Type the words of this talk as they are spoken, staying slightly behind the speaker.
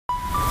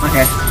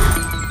Okay.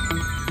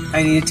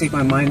 I need to take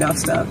my mind off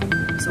stuff,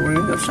 so we're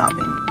gonna go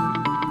shopping.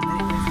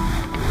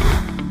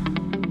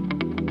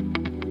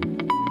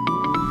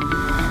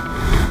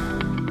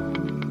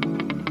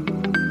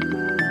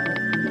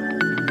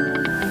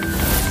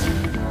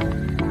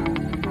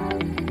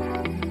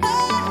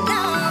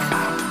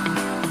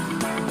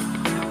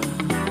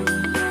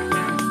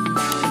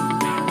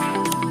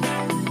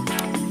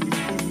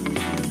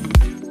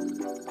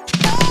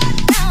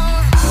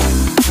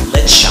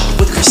 Let's shop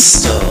with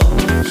Crystal.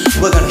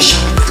 We're gonna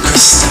shop with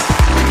Crystal.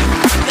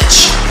 Let's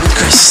shop with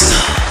Crystal.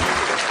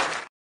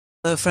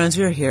 Hello friends,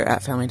 we are here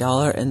at Family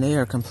Dollar and they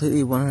are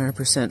completely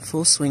 100%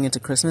 full swing into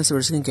Christmas, so we're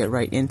just going to get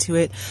right into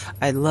it.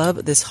 I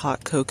love this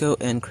hot cocoa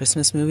and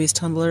Christmas movies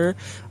tumbler.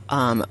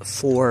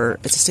 It's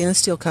a stainless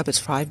steel cup, it's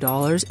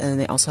 $5, and then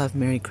they also have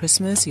Merry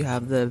Christmas. You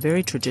have the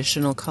very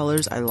traditional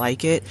colors, I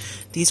like it.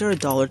 These are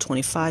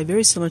 $1.25,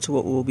 very similar to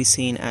what we'll be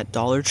seeing at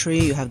Dollar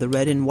Tree. You have the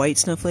red and white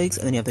snowflakes,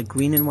 and then you have the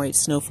green and white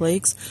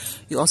snowflakes.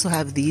 You also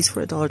have these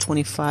for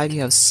 $1.25.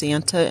 You have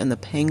Santa and the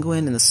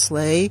penguin and the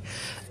sleigh,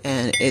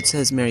 and it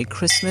says Merry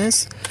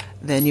Christmas.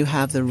 Then you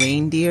have the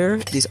reindeer.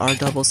 These are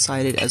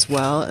double-sided as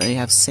well, and you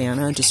have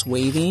Santa just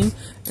waving.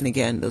 And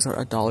again, those are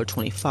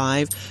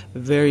 $1.25.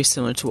 Very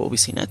similar to what we've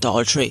seen at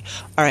Dollar Tree.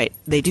 All right,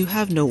 they do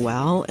have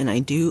Noel, and I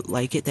do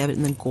like it. They have it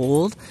in the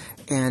gold,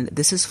 and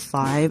this is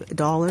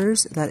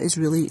 $5. That is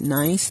really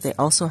nice. They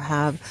also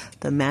have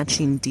the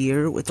matching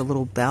deer with the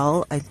little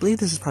bell. I believe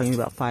this is probably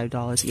about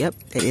 $5. Yep,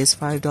 it is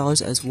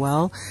 $5 as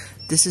well.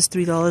 This is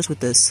 $3 with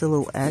the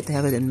silhouette. They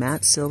have it in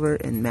matte silver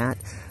and matte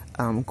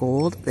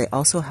gold. They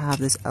also have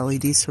this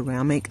LED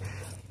ceramic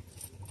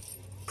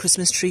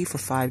Christmas tree for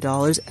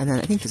 $5, and then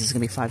I think this is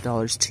going to be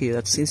 $5 too.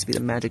 That seems to be the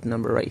magic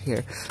number right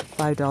here.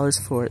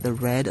 $5 for the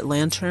red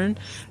lantern.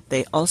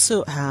 They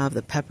also have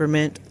the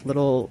peppermint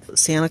little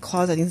Santa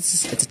Claus. I think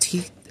it's a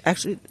tea.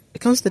 Actually, it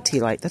comes with a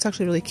tea light. That's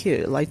actually really cute.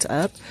 It lights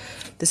up.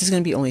 This is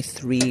going to be only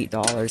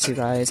 $3, you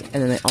guys. And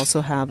then they also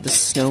have the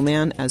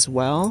snowman as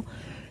well.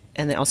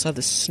 And they also have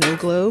the snow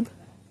globe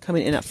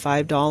coming in at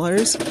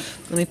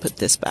 $5. Let me put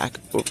this back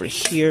over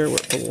here where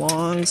it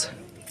belongs.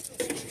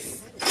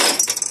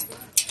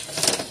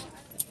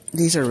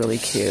 These are really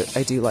cute.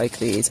 I do like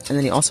these. And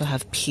then you also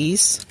have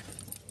Peace,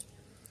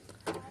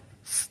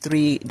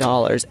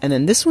 $3. And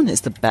then this one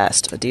is the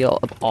best deal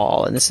of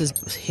all. And this is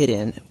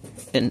hidden.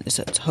 And it's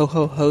a Ho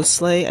Ho Ho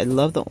sleigh. I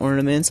love the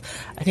ornaments.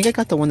 I think I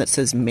got the one that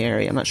says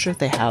Merry. I'm not sure if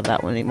they have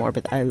that one anymore,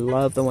 but I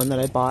love the one that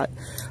I bought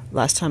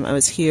last time I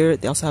was here.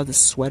 They also have the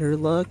sweater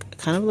look. It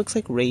kind of looks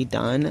like Ray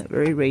Dunn.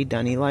 Very Ray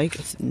Dunny like.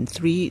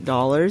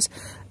 $3.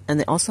 And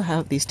they also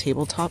have these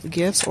tabletop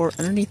gifts or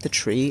underneath the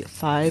tree.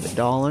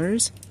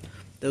 $5.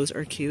 Those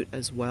are cute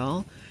as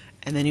well.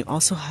 And then you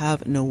also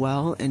have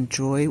Noel and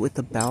Joy with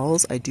the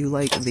bells. I do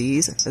like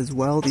these as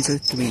well. These are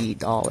 $3.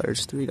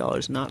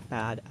 $3. Not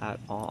bad at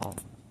all.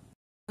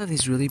 I have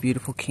these really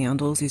beautiful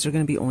candles. These are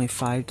going to be only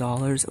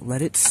 $5.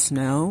 Let It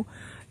Snow.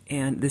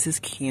 And this is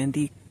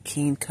candy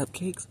cane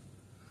cupcakes.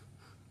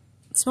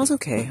 It smells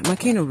okay. I'm not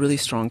getting a really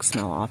strong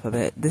smell off of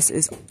it. This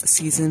is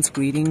Season's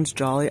Greetings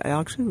Jolly. I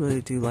actually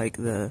really do like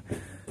the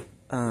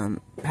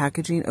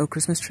packaging. Oh,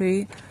 Christmas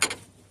tree.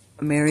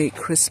 Merry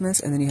Christmas.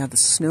 And then you have the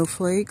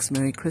snowflakes.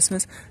 Merry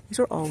Christmas. These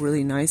are all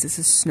really nice. This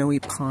is Snowy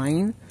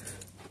Pine.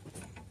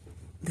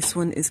 This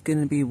one is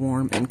going to be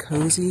warm and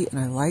cozy, and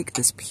I like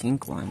this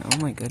pink one. Oh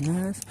my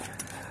goodness.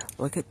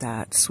 Look at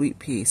that. Sweet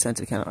pea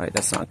scented candle. Alright,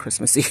 that's not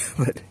Christmassy,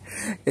 but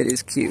it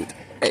is cute.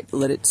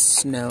 Let It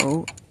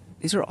Snow.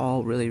 These are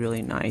all really,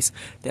 really nice.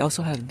 They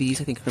also have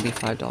these, I think, are going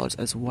to be $5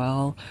 as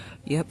well.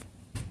 Yep.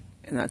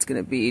 And that's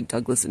going to be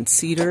Douglas and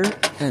Cedar.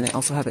 And they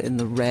also have it in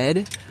the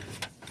red.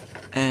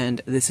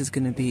 And this is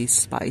going to be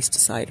spiced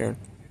cider.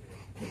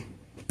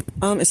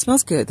 It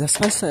smells good. The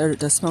spiced cider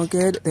does smell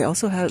good. They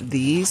also have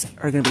these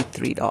are going to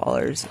be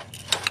 $3.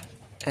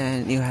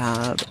 And you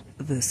have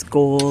this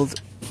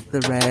gold, the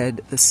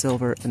red, the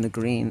silver, and the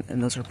green.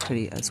 And those are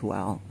pretty as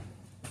well.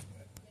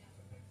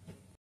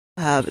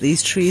 Have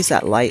these trees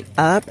that light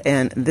up,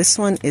 and this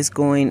one is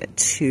going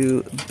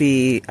to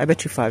be, I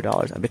bet you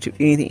 $5. I bet you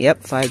anything.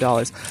 Yep,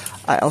 $5.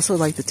 I also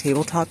like the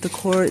tabletop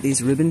decor,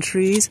 these ribbon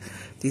trees.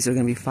 These are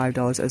going to be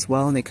 $5 as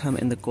well, and they come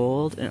in the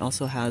gold, and it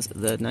also has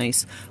the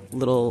nice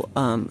little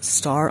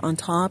star on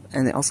top,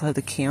 and they also have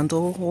the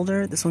candle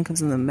holder. This one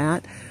comes in the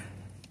matte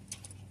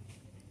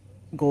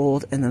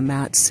gold and the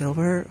matte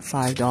silver,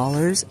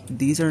 $5.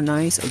 These are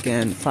nice.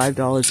 Again,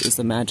 $5 is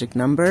the magic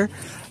number.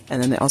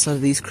 And then they also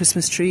have these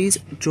Christmas trees,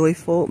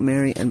 Joyful,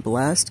 Merry, and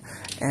Blessed.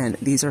 And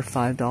these are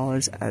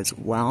 $5 as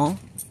well.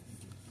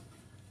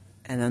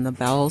 And then the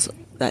bells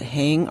that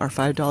hang are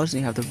 $5. And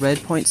you have the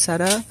red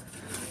poinsettia.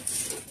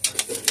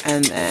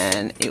 And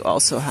then you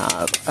also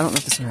have, I don't know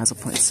if this one has a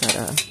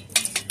poinsettia.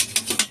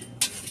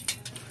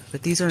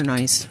 But these are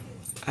nice.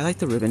 I like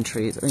the ribbon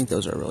trees. I think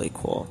those are really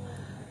cool.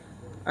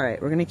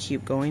 Alright, we're going to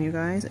keep going, you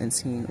guys, and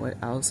seeing what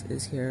else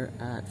is here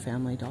at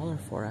Family Dollar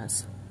for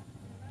us.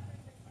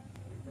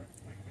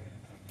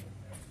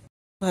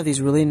 We have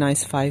these really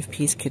nice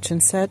 5-piece kitchen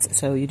sets.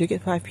 So you do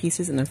get 5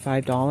 pieces and they're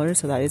 $5.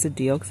 So that is a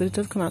deal because it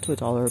does come out to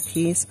 $1 a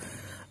piece.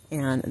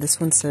 And this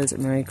one says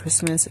Merry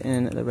Christmas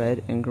in the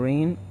red and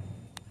green.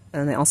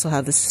 And they also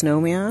have the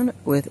snowman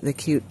with the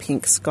cute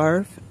pink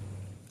scarf.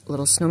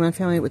 Little snowman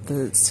family with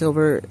the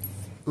silver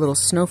little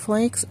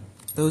snowflakes.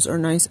 Those are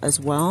nice as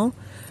well.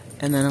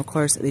 And then of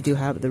course they do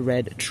have the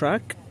red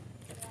truck.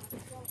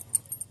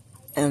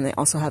 And they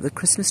also have the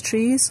Christmas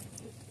trees.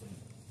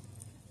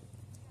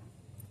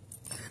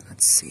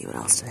 Let's see, what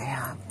else do they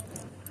have?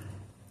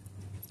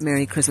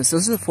 Merry Christmas.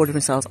 Those are the 4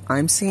 different styles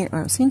I'm seeing.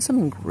 I'm seeing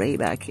something gray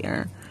back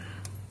here.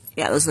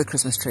 Yeah, those are the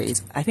Christmas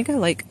trees. I think I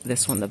like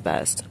this one the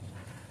best.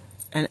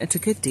 And it's a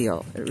good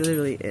deal. It really,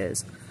 really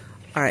is.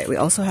 Alright, we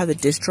also have the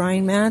dish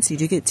drying mats. You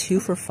do get 2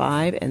 for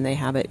 $5, and they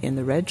have it in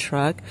the red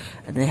truck.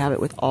 And they have it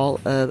with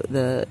all of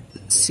the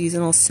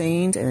seasonal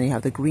sayings, and then you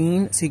have the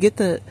green. So you get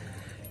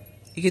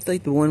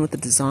like the one with the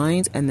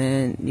designs, and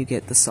then you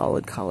get the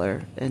solid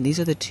color. And these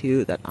are the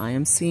 2 that I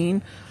am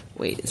seeing.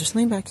 Wait, is there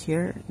something back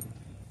here?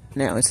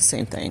 No, it's the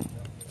same thing.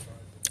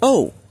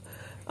 Oh,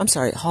 I'm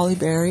sorry, Holly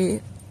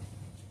Berry.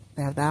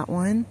 They have that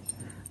one.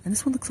 And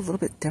this one looks a little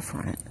bit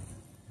different.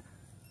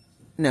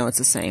 No, it's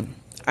the same.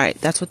 Alright,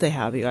 that's what they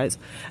have, you guys.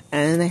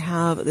 And they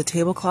have the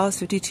tablecloths,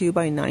 52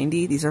 by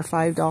 90. These are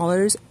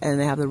 $5. And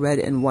they have the red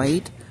and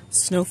white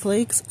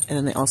snowflakes. And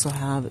then they also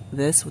have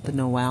this with the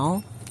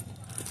Noel.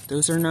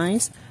 Those are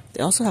nice.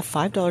 They also have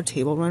 $5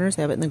 table runners.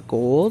 They have it in the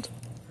gold.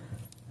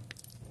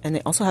 And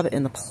they also have it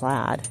in the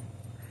plaid.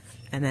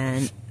 And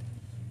then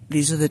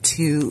these are the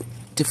 2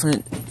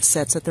 different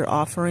sets that they're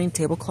offering,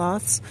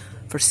 tablecloths,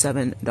 for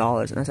 $7.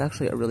 And that's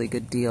actually a really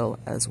good deal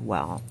as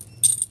well.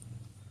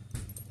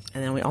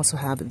 And then we also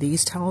have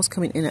these towels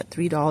coming in at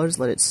 $3.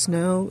 Let It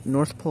Snow,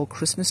 North Pole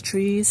Christmas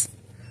trees.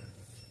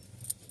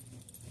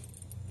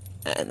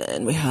 And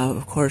then we have,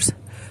 of course,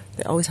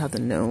 they always have the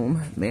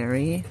gnome,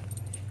 Mary.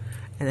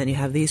 And then you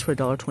have these for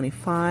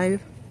 $1.25.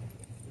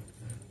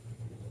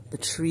 The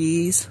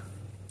trees.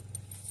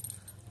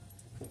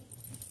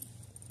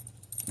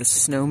 The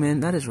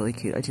snowman. That is really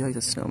cute. I do like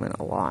the snowman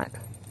a lot.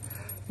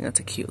 And that's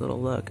a cute little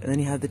look. And then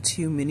you have the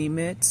 2 mini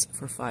mitts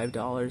for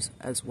 $5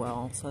 as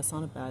well. So that's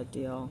not a bad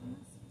deal.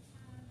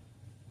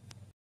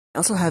 I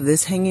also have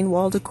this hanging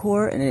wall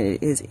decor, and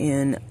it is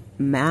in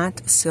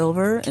matte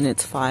silver, and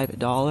it's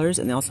 $5.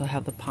 And they also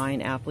have the pine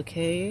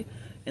applique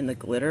and the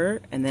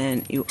glitter. And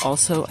then you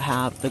also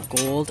have the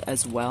gold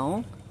as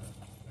well.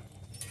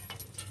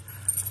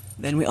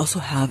 Then we also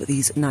have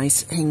these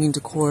nice hanging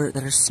decor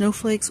that are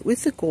snowflakes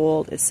with the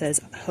gold. It says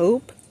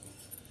Hope.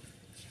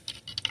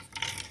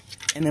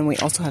 And then we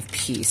also have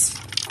Peace.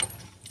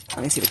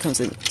 Let me see if it comes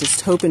in.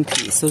 Just Hope and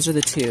Peace. Those are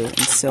the 2 in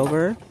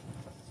silver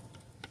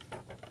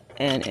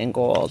and in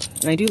gold.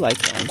 And I do like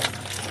them.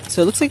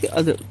 So it looks like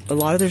a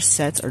lot of their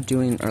sets are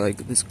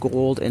like this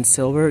gold and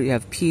silver. You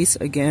have Peace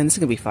again. This is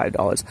going to be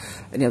 $5.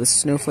 And you have the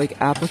snowflake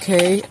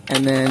applique.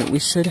 And then we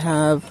should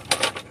have...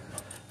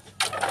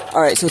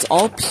 Alright, so it's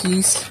all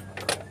Peace.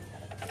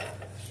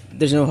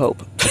 There's no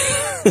hope.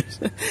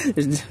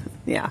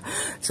 Yeah,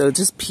 so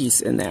just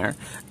Peace in there.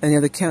 And you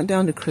have the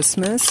countdown to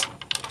Christmas.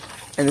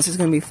 And this is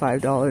going to be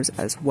 $5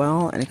 as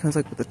well. And it comes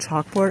like with a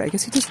chalkboard. I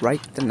guess you just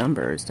write the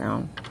numbers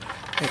down.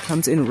 It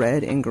comes in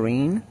red and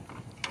green.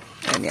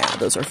 And yeah,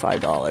 those are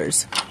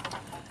 $5.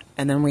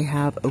 And then we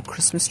have a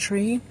Christmas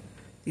tree.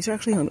 These are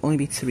actually only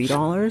be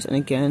 $3. And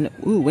again,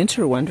 ooh,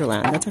 Winter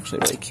Wonderland. That's actually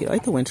really cute. I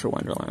like the Winter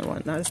Wonderland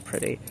one. That is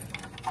pretty.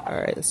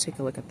 Alright, let's take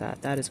a look at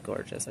that. That is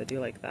gorgeous. I do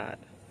like that.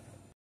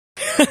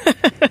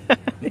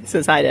 It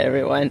says hi to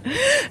everyone.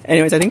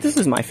 Anyways, I think this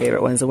is my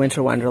favorite one, is the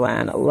Winter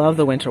Wonderland. I love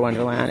the Winter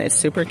Wonderland. It's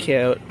super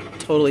cute.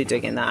 Totally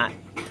digging that.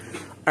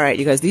 Alright,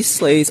 you guys, these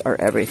sleighs are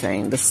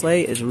everything. The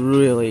sleigh is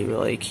really,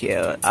 really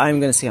cute.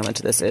 I'm going to see how much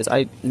this is.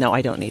 No,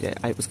 I don't need it.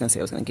 I was going to say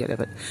I was going to get it,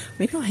 but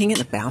maybe I'll hang it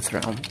in the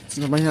bathroom.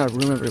 Since I'm running out of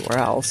room everywhere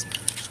else.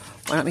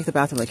 Why not make the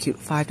bathroom like cute?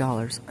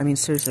 $5. I mean,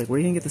 seriously, where are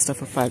you going to get this stuff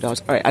for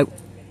 $5? Alright,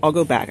 I'll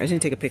go back. I just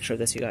need to take a picture of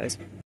this, you guys.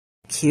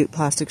 Cute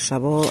plastic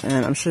shovel,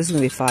 and I'm sure this is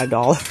going to be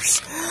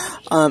 $5.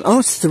 Oh,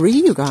 it's 3,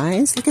 you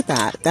guys. Look at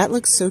that. That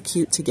looks so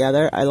cute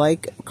together. I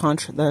like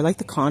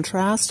the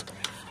contrast.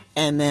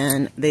 And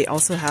then they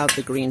also have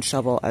the green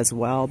shovel as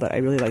well, but I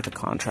really like the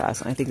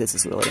contrast. And I think this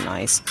is really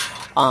nice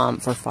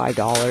for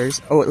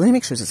 $5. Oh, let me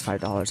make sure this is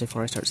 $5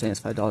 before I start saying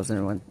it's $5 and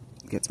everyone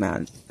gets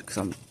mad because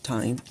I'm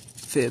telling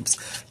fibs.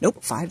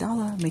 Nope,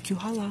 $5. Make you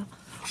holla.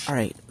 All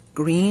right,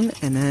 green,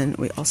 and then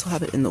we also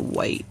have it in the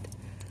white.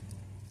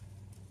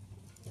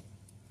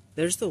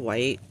 There's the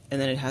white,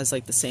 and then it has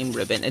like the same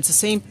ribbon. It's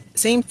the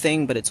same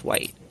thing, but it's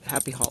white.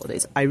 Happy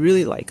holidays. I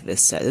really like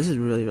this set. This is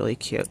really, really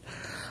cute.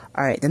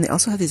 Alright, then they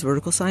also have these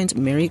vertical signs.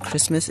 Merry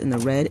Christmas in the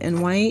red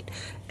and white.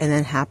 And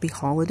then Happy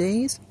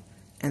Holidays.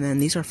 And then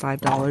these are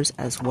 $5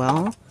 as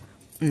well.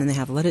 And then they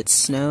have Let It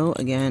Snow.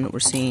 Again, we're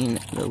seeing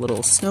the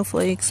little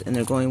snowflakes. And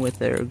they're going with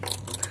their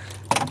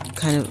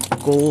kind of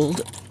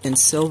gold and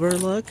silver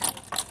look.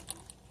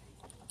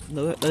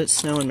 Let It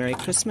Snow and Merry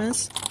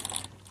Christmas.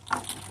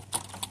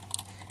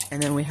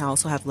 And then we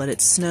also have Let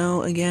It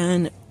Snow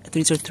again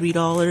These are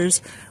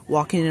 $3.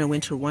 Walking in a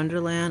Winter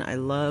Wonderland. I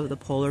love the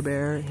polar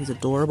bear. He's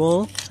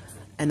adorable.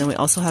 And then we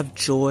also have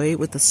Joy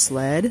with the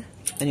sled.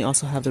 And you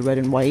also have the red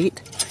and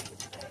white.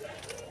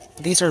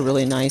 These are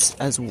really nice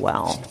as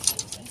well.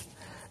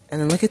 And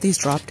then look at these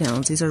drop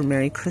downs. These are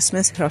Merry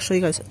Christmas. Here, I'll show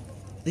you guys.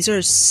 These are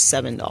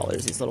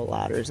 $7, these little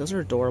ladders. Those are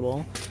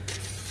adorable.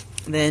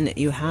 Then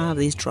you have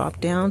these drop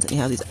downs and you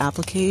have these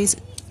appliques,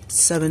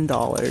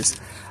 $7.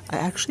 I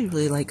actually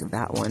really like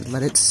that one.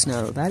 Let It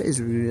Snow. That is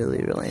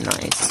really, really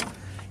nice.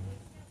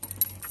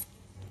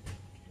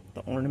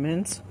 The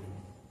ornaments.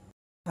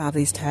 I have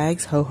these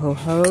tags, ho ho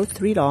ho,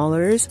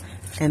 $3.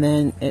 And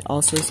then it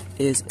also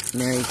is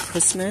Merry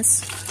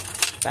Christmas.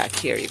 Back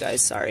here, you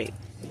guys, sorry.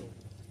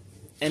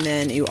 And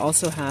then you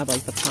also have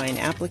like the pine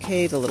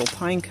applique, the little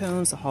pine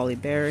cones, the holly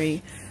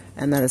berry,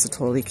 and that is a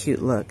totally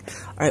cute look.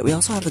 Alright, we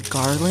also have the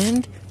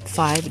garland,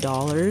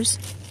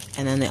 $5.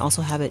 And then they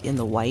also have it in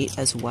the white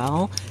as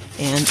well.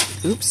 And,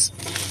 oops,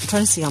 I'm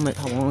trying to see how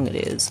long it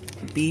is.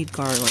 Bead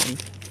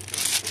garland.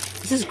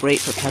 This is great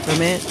for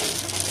peppermint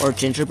or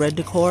gingerbread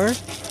decor.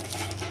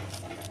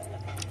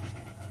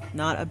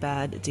 Not a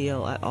bad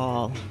deal at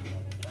all.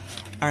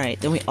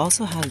 Alright, then we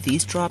also have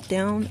these drop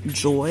down,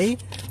 Joy,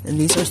 and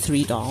these are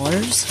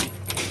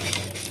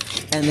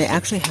 $3. And they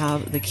actually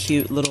have the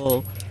cute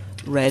little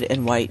red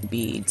and white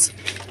beads.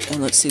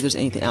 And let's see if there's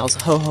anything else.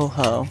 Ho ho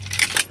ho.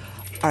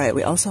 Alright,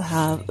 we also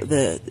have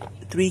the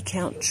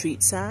 3-count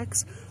treat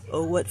sacks.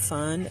 Oh, what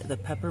fun. The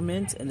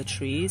peppermint and the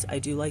trees. I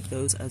do like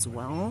those as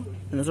well.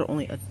 And those are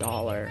only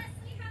 $1.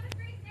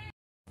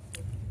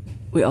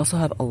 We also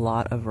have a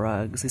lot of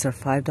rugs. These are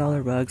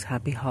 $5 rugs.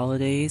 Happy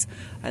holidays.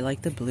 I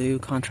like the blue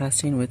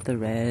contrasting with the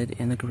red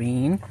and the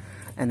green.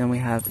 And then we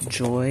have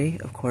Joy,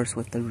 of course,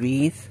 with the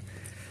wreath.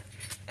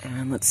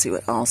 And let's see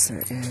what else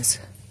there is.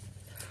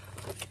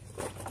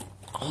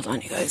 Hold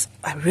on, you guys.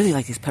 I really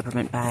like these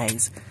peppermint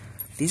bags.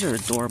 These are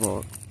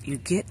adorable. You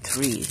get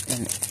 3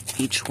 in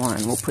each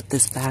one. We'll put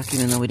this back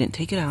even though we didn't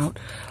take it out.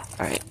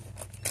 Alright.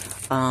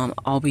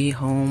 I'll Be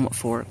Home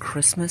for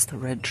Christmas, the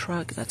red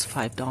truck. That's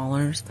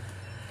 $5.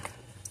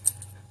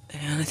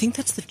 And I think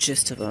that's the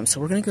gist of them.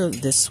 So we're going to go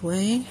this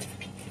way.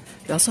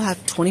 We also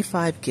have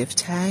 25 gift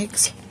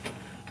tags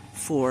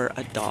for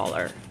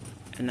 $1.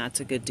 And that's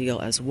a good deal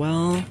as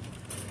well.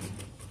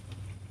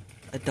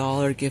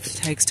 $1 gift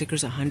tag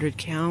stickers, 100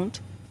 count.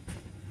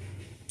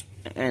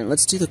 And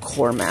let's do the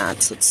core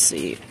mats. Let's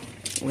see.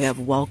 We have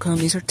Welcome.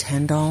 These are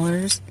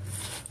 $10.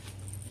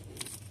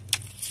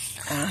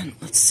 And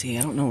let's see.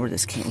 I don't know where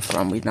this came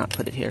from. We've not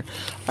put it here.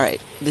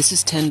 Alright. This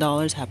is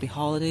 $10. Happy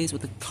Holidays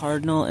with the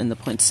cardinal and the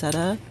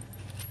poinsettia.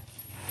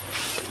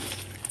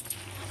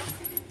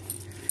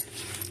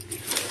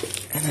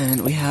 And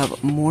then we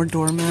have more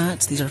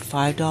doormats. These are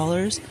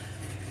 $5.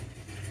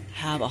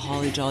 Have a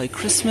Holly Jolly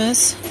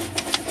Christmas.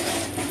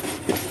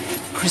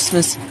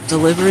 Christmas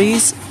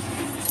deliveries.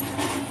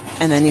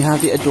 And then you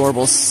have the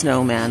adorable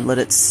snowman, Let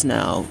It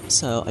Snow.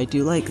 So I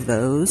do like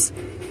those.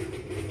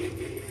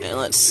 And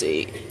let's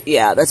see.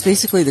 Yeah, that's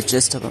basically the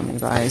gist of them, you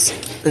guys.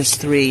 There's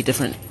 3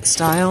 different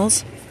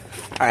styles.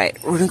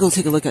 Alright, we're going to go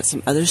take a look at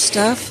some other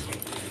stuff.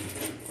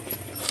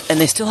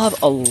 And they still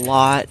have a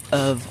lot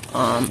of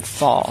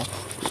fall.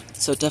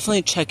 So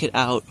definitely check it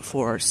out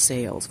for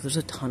sales. There's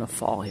a ton of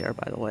fall here,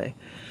 by the way.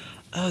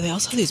 Oh, they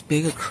also have these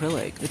big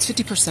acrylic. It's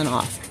 50%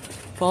 off.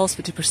 Fall is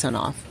 50%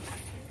 off.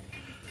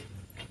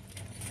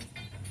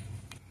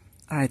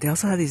 Alright, they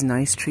also have these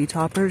nice tree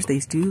toppers.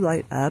 These do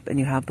light up, and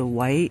you have the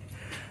white,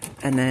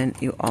 and then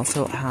you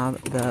also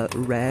have the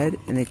red,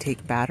 and they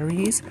take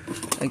batteries.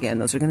 Again,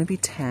 those are going to be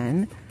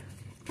 10.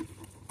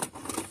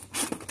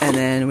 And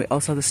then we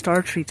also have the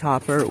star tree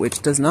topper,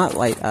 which does not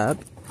light up.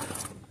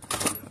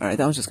 Alright,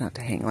 that one's just going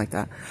to have to hang like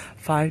that.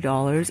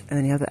 $5. And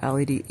then you have the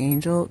LED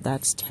angel.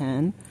 That's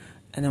 10.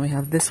 And then we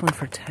have this one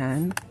for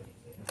 10.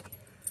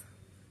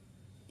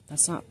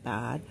 That's not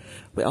bad.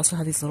 We also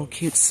have these little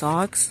cute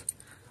socks.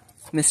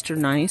 Mr.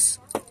 Nice.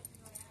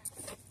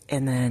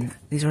 And then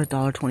these are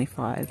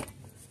 $1.25.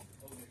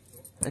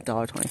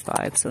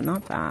 $1.25. So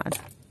not bad.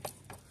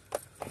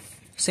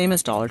 Same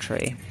as Dollar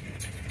Tree.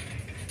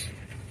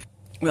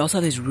 We also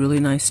have these really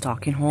nice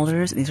stocking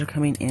holders. These are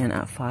coming in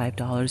at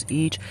 $5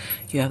 each.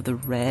 You have the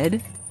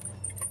red,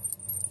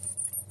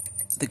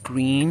 the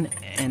green,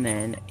 and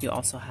then you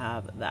also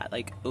have that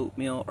like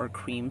oatmeal or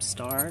cream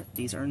star.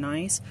 These are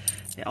nice.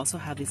 They also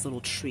have these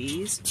little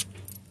trees,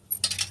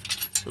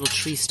 little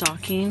tree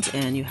stockings,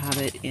 and you have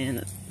it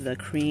in the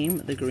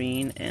cream, the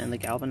green, and the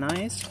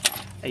galvanized.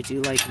 I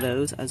do like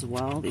those as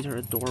well. These are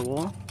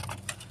adorable.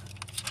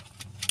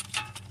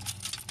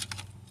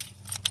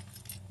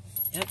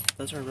 Yep,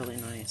 those are really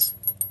nice.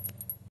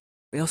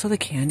 We also have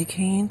the candy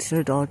canes.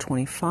 They're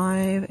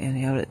 $1.25, and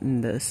they have it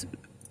in this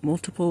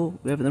multiple.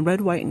 We have the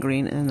red, white, and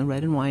green, and the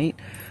red and white.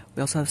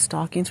 We also have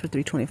stockings for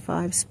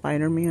 $3.25.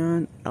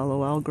 Spider-Man,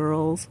 LOL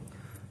Girls,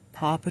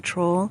 Paw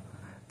Patrol.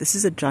 This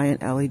is a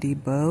giant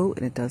LED bow,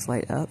 and it does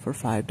light up for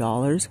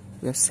 $5.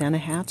 We have Santa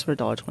hats for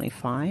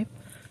 $1.25.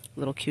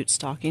 Little cute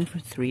stocking for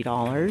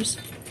 $3.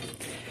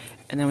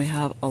 And then we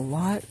have a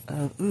lot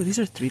of, ooh, these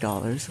are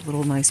 $3.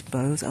 Little nice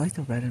bows. I like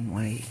the red and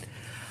white.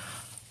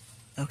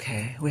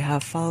 Okay, we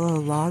have Fa La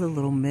La, the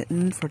little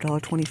mitten for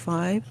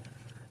 $1.25.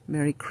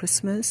 Merry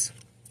Christmas,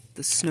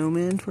 the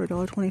snowman for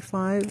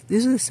 $1.25.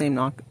 These are the same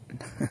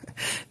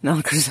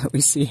knockers that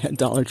we see at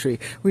Dollar Tree.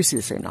 We see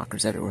the same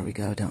knockers everywhere we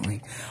go, don't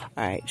we?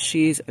 Alright,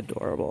 she's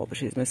adorable, but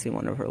she's missing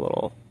one of her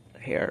little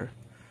hair.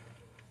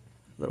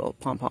 Little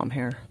pom-pom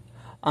hair.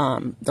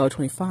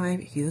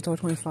 $1.25. He's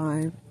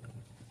 $1.25.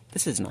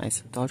 This is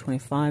nice.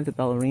 $1.25. The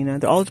ballerina.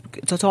 It's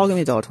all gonna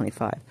be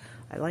 $1.25.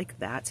 I like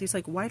that. So he's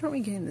like, why aren't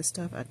we getting this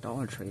stuff at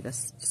Dollar Tree?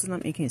 This does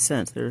not make any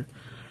sense. They're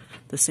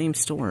the same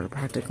store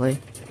practically.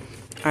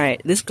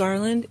 Alright, this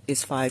garland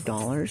is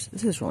 $5.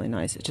 This is really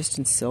nice. It's just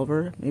in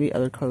silver. Maybe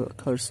other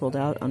colors sold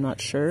out. I'm not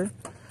sure.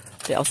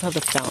 They also have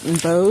the fountain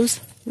bows.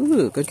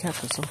 Ooh, good catch,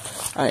 Crystal.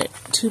 Alright,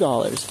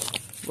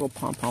 $2. Little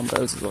pom-pom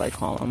bows is what I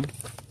call them.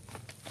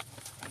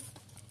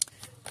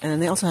 And then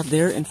they also have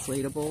their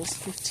inflatables.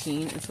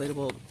 15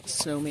 inflatable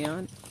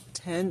snowman.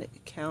 10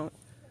 count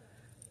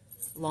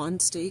lawn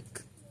stake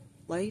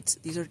lights.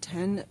 These are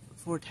 10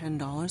 for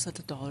 $10. That's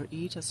 $1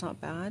 each. That's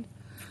not bad.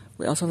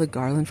 We also have a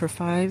garland for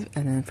 $5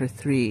 and then for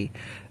 $3.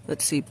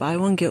 Let's see, buy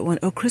one, get one.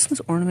 Oh,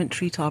 Christmas ornament,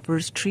 tree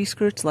toppers, tree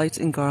skirts, lights,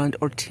 and garland,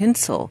 or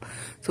tinsel.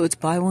 So it's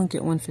buy one,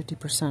 get one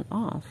 50%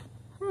 off.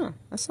 Huh,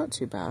 that's not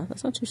too bad.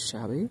 That's not too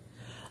shabby.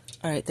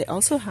 Alright, they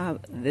also have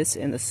this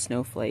in the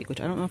snowflake,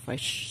 which I don't know if I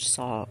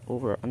saw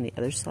over on the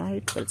other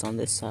side, but it's on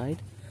this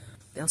side.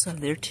 They also have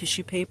their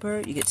tissue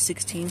paper. You get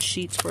 16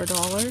 sheets for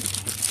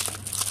 $1.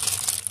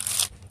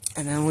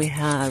 And then we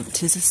have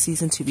 'Tis the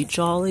Season to Be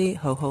Jolly,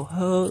 Ho Ho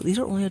Ho. These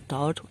are only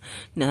 $1.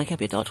 No, that can't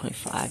be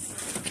 $1.25.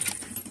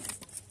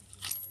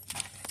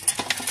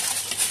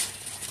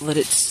 Let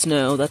It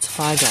Snow, that's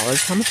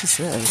 $5. How much is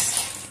this?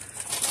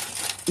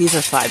 These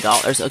are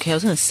 $5. Okay, I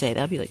was gonna say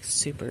that'd be like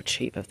super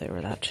cheap if they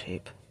were that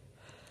cheap.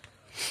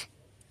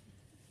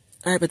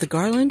 Alright, but the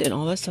garland and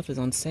all that stuff is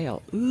on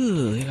sale.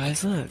 Ooh, you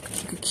guys look.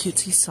 Look at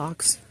cutesy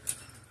socks.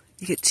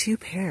 You get 2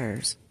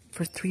 pairs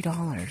for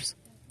 $3.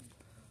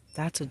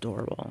 That's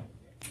adorable.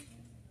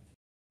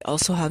 They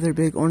also have their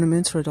big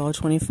ornaments for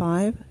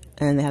 $1.25.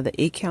 And they have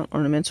the 8 count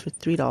ornaments for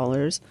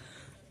 $3.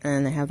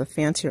 And they have the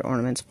fancier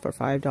ornaments for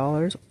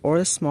 $5. Or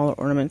the smaller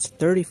ornaments,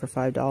 30 for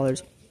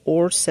 $5.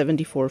 Or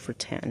 74 for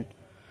 $10.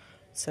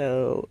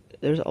 So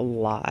there's a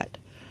lot.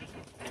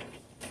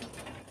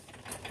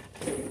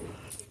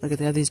 Look at,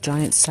 they have these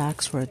giant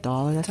sacks for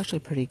 $1. That's actually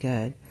pretty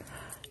good.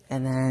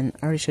 And then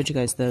I already showed you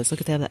guys those.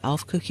 Look at, they have the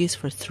elf cookies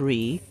for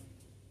 $3.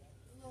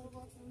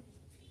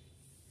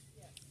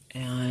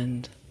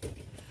 And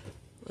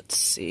let's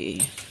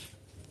see.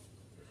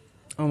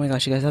 Oh my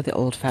gosh, you guys have the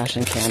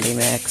old-fashioned candy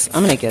mix.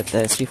 I'm gonna get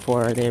this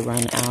before they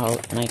run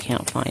out and I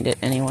can't find it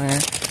anywhere.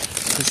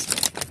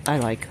 Because I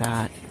like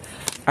that.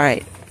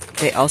 Alright,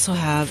 they also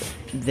have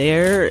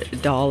their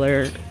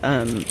dollar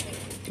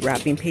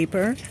wrapping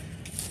paper.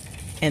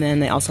 And then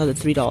they also have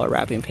the $3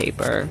 wrapping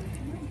paper.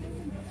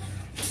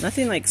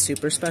 Nothing like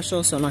super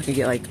special, so I'm not gonna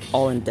get like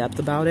all in depth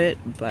about it,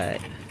 but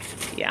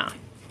yeah.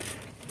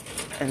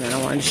 And then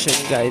I wanted to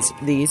show you guys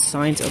these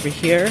signs over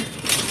here.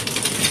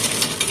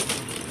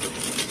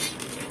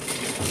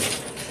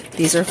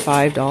 These are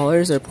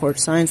 $5. They're porch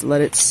signs.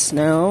 Let It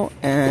Snow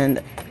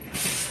and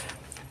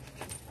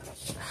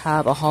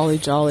Have a Holly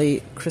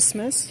Jolly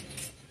Christmas.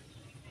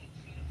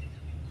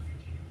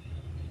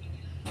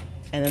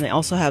 And then they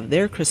also have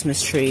their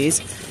Christmas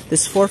trees.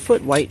 This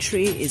 4-foot white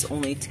tree is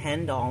only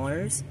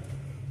 $10.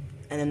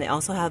 And then they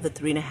also have the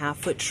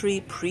 3.5-foot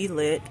tree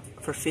pre-lit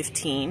for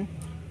 $15.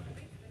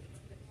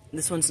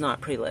 This one's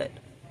not pre-lit,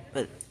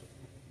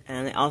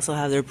 and they also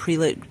have their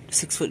pre-lit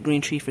 6-foot green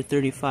tree for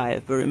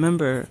 $35. But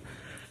remember,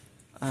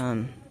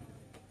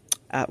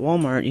 at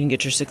Walmart you can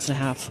get your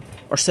 6.5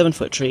 or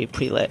 7-foot tree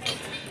pre-lit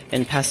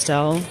in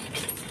pastel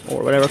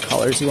or whatever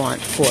colors you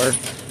want for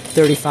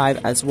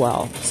 $35 as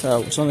well.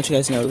 So just want to let you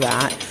guys know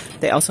that.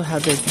 They also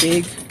have their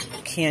big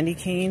candy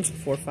canes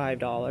for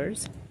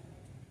 $5.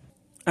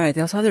 Alright, they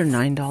also have their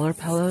 $9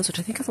 pillows, which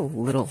I think is a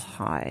little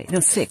high. No,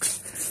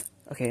 $6.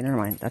 Okay, never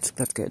mind. That's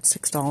good.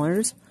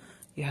 $6.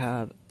 You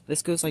have,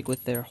 this goes like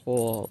with their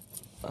whole,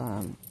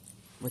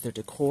 with their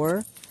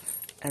decor.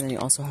 And then you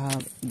also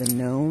have the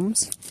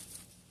gnomes.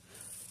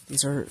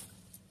 These are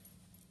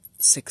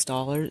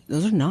 $6.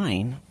 Those are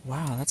 $9.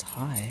 Wow, that's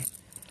high.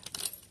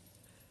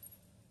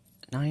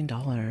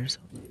 $9.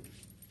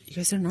 You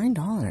guys, they're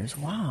 $9.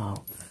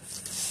 Wow.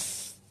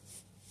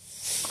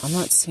 I'm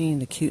not seeing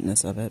the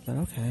cuteness of it, but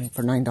okay.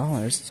 For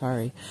 $9,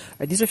 sorry.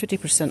 Alright, these are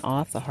 50%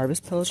 off. The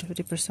harvest pillows are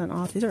 50%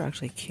 off. These are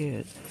actually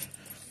cute.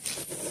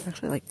 I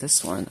actually like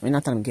this one. I mean,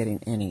 not that I'm getting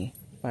any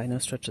by no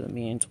stretch of the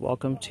means.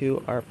 Welcome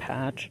to our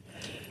patch.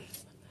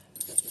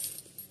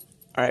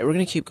 Alright, we're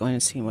going to keep going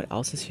and seeing what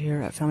else is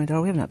here at Family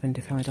Dollar. We have not been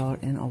to Family Dollar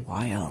in a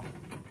while.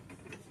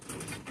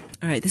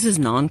 Alright, this is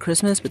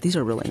non-Christmas, but these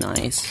are really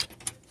nice.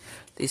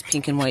 These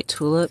pink and white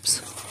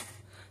tulips.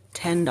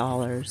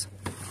 $10.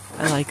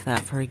 I like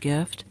that for a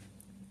gift.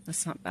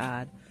 That's not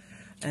bad.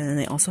 And then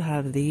they also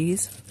have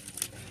these.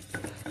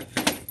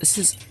 This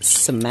is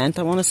cement,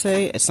 I want to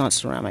say. It's not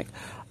ceramic.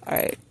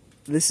 Alright,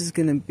 this is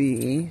going to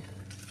be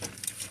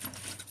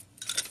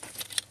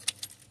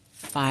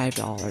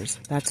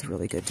 $5. That's a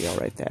really good deal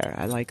right there.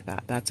 I like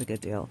that. That's a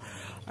good deal.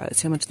 Alright, let's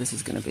see how much this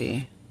is going to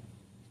be.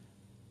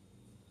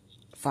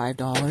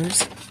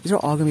 $5. These are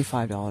all going to be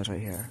 $5 right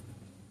here.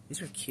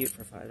 These are cute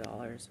for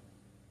 $5.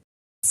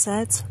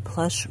 Sets,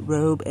 plush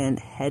robe, and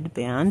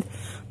headband.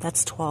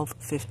 That's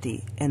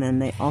 $12.50. And then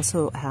they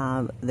also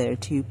have their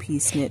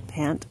two-piece knit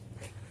pant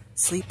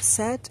sleep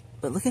set.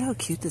 But look at how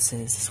cute this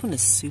is. This one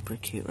is super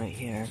cute right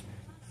here.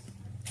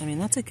 I mean,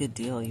 that's a good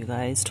deal, you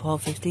guys.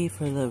 $12.50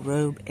 for the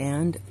robe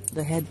and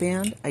the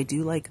headband. I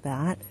do like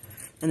that.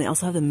 And they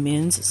also have the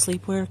men's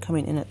sleepwear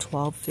coming in at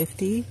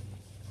 $12.50.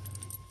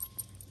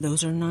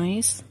 Those are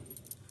nice.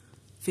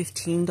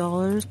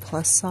 $15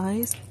 plus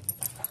size.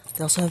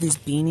 They also have these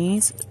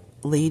beanies.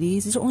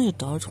 Ladies, these are only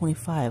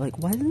 $1.25. Like,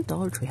 why didn't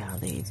Dollar Tree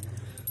have these?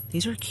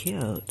 These are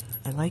cute.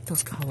 I like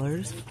those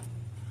colors.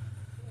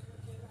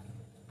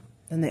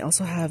 And they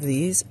also have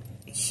these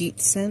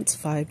heat scents,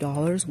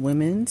 $5.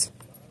 Women's,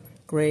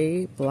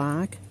 gray,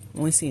 black. I'm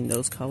only seeing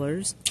those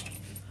colors.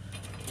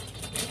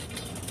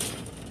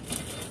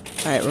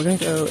 Alright, we're going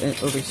to go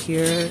over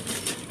here.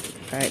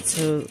 Alright,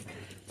 so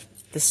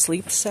the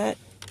sleep set,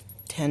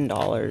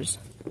 $10.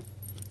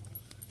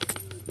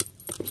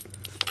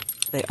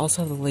 They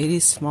also have the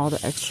ladies small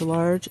to extra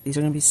large. These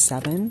are going to be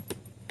 $7.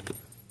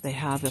 They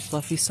have the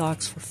fluffy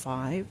socks for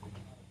 $5.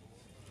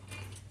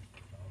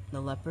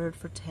 The leopard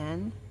for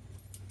 $10.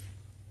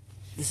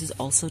 This is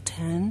also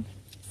 $10.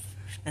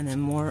 And then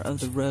more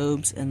of the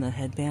robes and the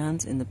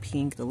headbands in the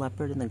pink, the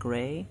leopard, and the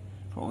gray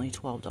for only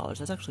 $12.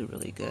 That's actually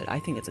really good. I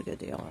think it's a good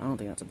deal. I don't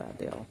think that's a bad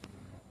deal.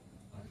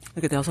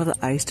 Look at, they also have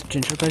the iced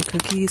gingerbread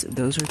cookies.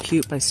 Those are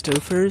cute by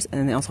Stouffer's. And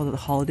then they also have the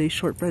holiday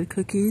shortbread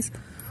cookies.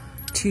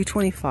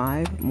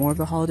 $2.25. More of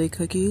the holiday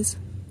cookies.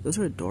 Those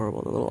are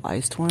adorable, the little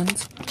iced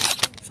ones.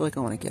 I feel like I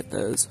want to get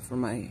those for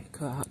my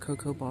hot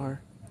cocoa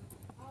bar.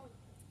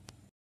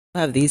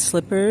 You have these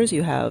slippers.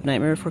 You have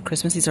Nightmare Before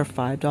Christmas. These are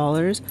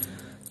 $5.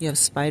 You have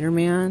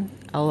Spider-Man,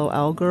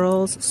 LOL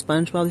Girls,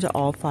 SpongeBob. These are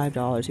all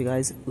 $5, you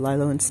guys.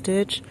 Lilo and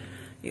Stitch.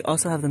 You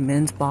also have the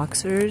men's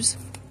boxers.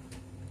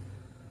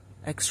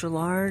 Extra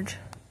large.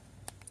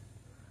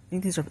 I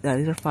think these are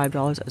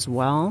 $5 as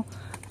well.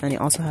 And you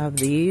also have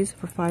these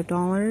for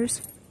 $5.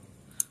 So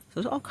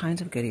there's all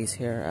kinds of goodies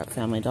here at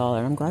Family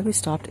Dollar. I'm glad we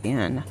stopped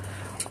in.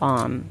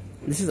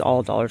 This is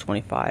all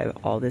 $1.25.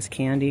 All this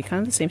candy,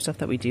 kind of the same stuff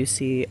that we do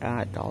see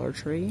at Dollar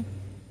Tree.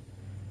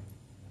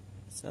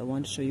 So I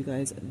wanted to show you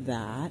guys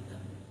that.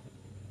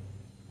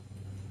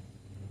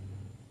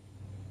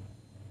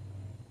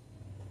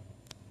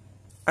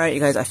 Alright, you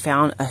guys, I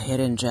found a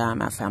hidden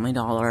gem at Family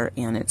Dollar,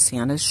 and it's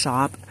Santa's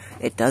shop.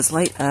 It does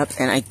light up,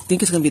 and I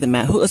think it's going to be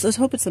the let's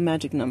hope it's the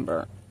magic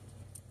number.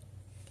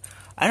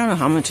 I don't know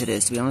how much it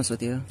is, to be honest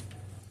with you.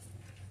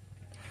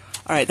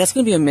 Alright, that's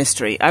going to be a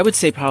mystery. I would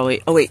say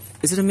probably... Oh, wait.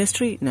 Is it a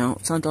mystery? No,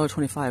 it's not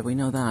 $1.25. We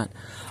know that.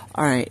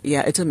 Alright,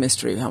 yeah, it's a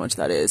mystery how much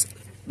that is.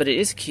 But it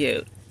is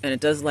cute, and it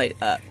does light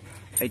up.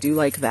 I do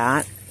like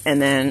that.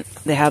 And then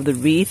they have the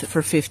wreath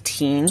for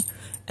 $15.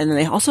 And then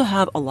they also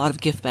have a lot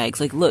of gift bags.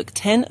 Like, look,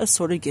 10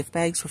 assorted gift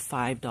bags for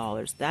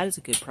 $5. That is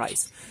a good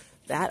price.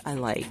 That I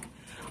like.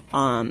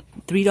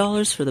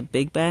 $3 for the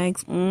big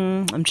bags.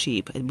 I'm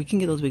cheap. We can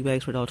get those big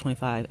bags for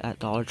 $1.25 at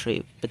Dollar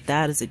Tree. But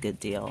that is a good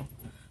deal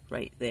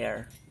right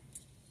there.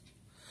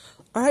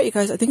 Alright, you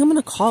guys, I think I'm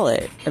going to call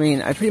it. I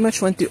mean, I pretty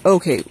much went through...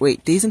 Okay,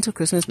 wait. Days Until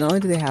Christmas, not only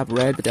do they have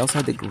red, but they also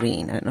have the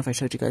green. I don't know if I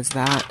showed you guys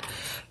that.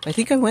 But I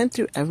think I went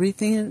through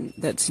everything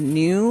that's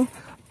new.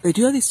 They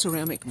do have these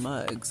ceramic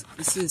mugs.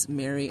 This is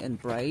Merry and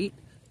Bright.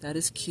 That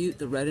is cute.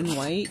 The red and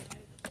white,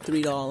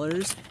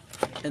 $3.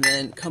 And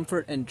then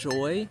Comfort and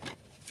Joy.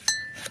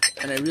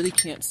 And I really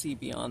can't see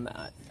beyond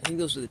that. I think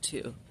those are the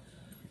two.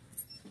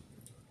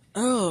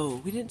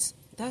 Oh, we didn't...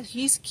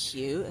 He's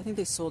cute. I think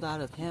they sold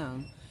out of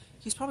him.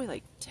 He's probably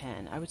like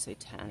 10. I would say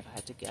 10 if I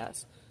had to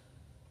guess.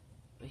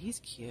 But he's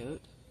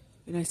cute.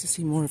 Be nice to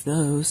see more of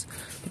those.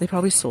 But they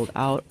probably sold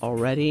out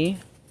already.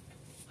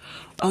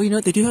 Oh, you know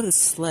what? They do have the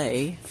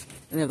sleigh.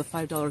 And they have the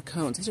 $5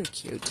 cones. These are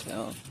cute,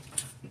 too.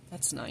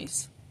 That's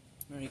nice.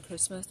 Merry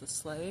Christmas, the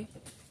sleigh.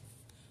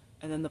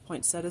 And then the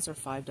poinsettias are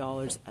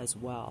 $5 as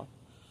well.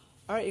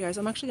 Alright, you guys,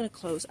 I'm actually going to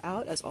close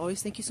out. As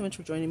always, thank you so much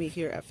for joining me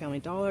here at Family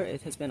Dollar.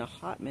 It has been a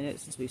hot minute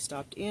since we've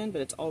stopped in,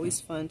 but it's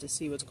always fun to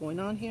see what's going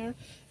on here.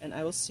 And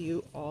I will see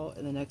you all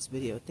in the next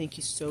video. Thank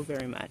you so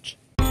very much.